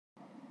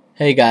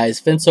Hey guys,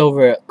 Vince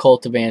over at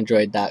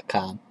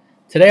cultofandroid.com.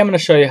 Today I'm going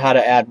to show you how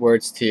to add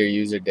words to your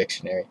user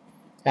dictionary.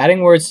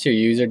 Adding words to your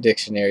user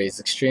dictionary is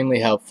extremely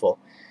helpful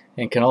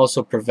and can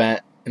also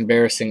prevent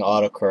embarrassing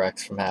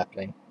autocorrects from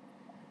happening.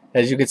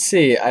 As you can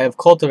see, I have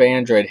Cult of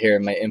Android here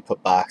in my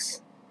input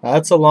box. Now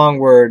that's a long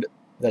word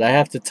that I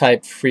have to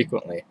type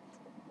frequently.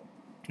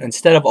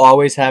 Instead of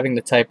always having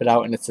to type it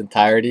out in its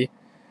entirety,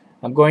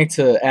 I'm going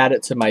to add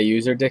it to my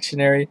user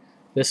dictionary.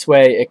 This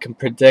way it can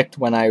predict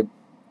when I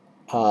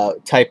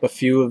type a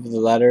few of the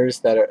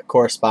letters that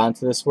correspond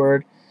to this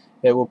word.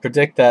 It will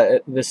predict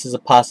that this is a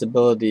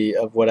possibility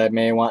of what I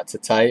may want to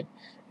type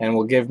and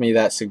will give me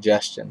that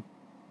suggestion.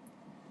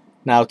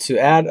 Now, to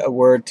add a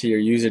word to your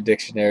user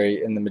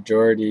dictionary in the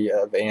majority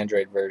of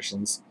Android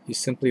versions, you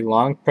simply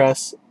long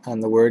press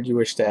on the word you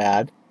wish to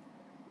add,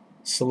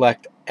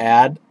 select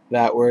Add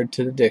that word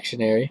to the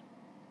dictionary,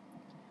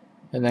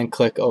 and then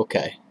click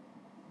OK.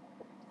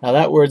 Now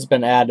that word's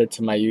been added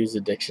to my user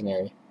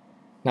dictionary.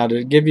 Now,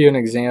 to give you an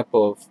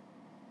example of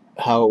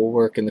how it will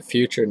work in the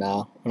future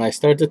now, when I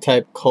start to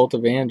type Cult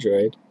of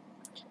Android,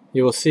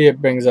 you will see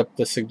it brings up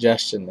the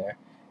suggestion there.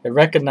 It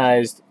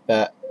recognized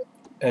that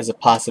as a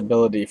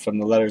possibility from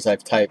the letters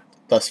I've typed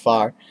thus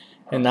far,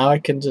 and now I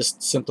can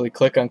just simply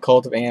click on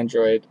Cult of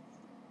Android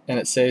and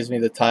it saves me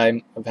the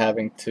time of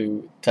having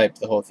to type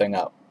the whole thing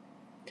out.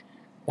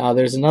 Now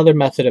there's another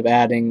method of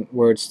adding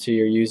words to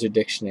your user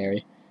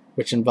dictionary,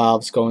 which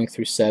involves going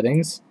through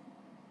Settings,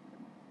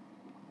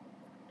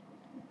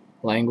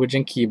 Language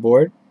and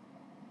Keyboard,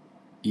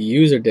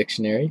 User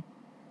Dictionary.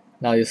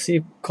 Now you'll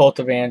see Cult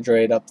of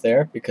Android up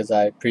there because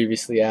I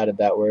previously added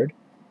that word.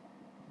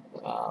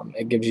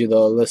 It gives you the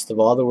list of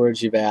all the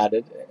words you've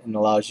added and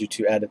allows you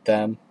to edit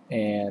them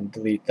and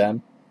delete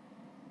them.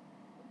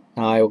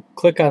 Now I will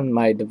click on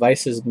my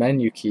device's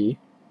menu key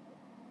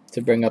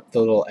to bring up the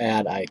little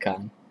add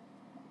icon.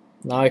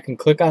 Now I can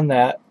click on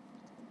that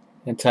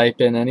and type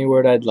in any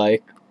word I'd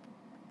like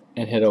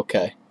and hit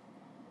OK.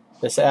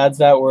 This adds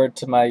that word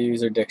to my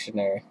user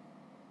dictionary.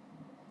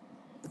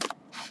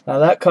 Now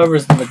that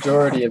covers the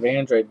majority of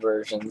Android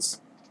versions.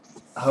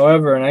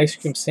 However, in Ice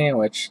Cream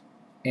Sandwich,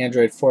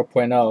 Android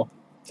 4.0,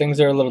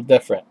 things are a little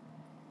different.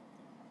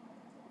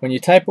 When you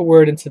type a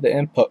word into the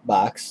input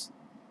box,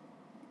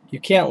 you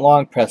can't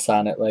long press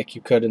on it like you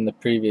could in the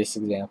previous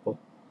example.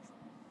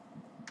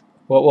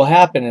 What will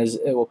happen is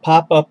it will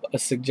pop up a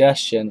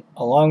suggestion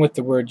along with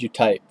the word you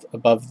typed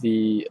above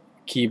the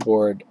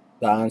keyboard,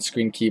 the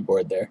on-screen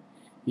keyboard there.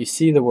 You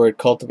see the word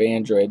Cult of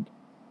Android.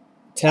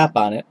 Tap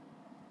on it.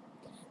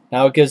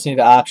 Now it gives me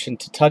the option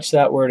to touch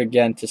that word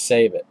again to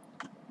save it.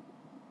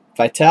 If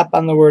I tap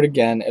on the word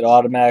again, it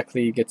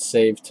automatically gets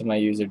saved to my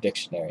user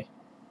dictionary.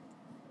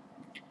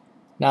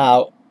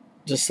 Now,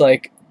 just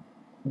like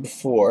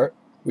before,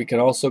 we can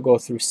also go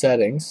through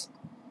Settings,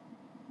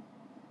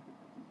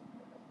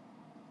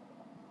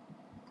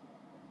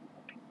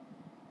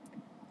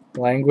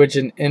 Language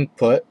and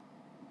Input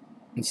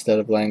instead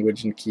of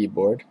Language and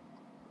Keyboard,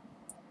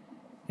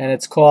 and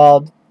it's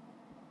called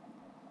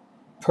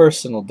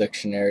Personal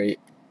Dictionary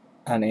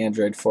on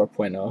Android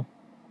 4.0.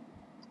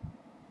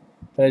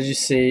 But as you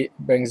see, it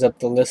brings up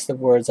the list of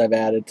words I've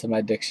added to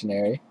my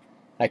dictionary.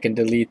 I can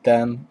delete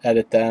them,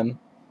 edit them,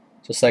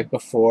 just like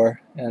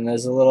before, and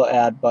there's a little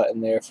add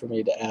button there for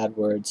me to add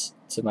words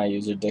to my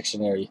user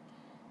dictionary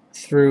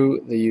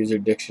through the user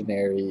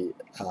dictionary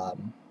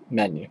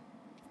menu.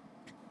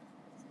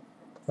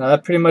 Now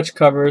that pretty much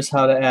covers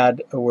how to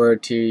add a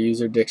word to your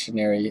user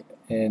dictionary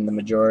in the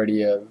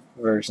majority of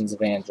versions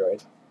of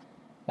Android.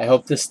 I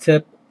hope this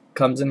tip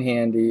comes in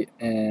handy,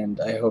 and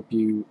I hope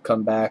you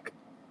come back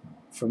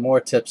for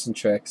more tips and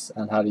tricks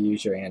on how to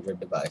use your Android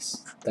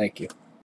device. Thank you.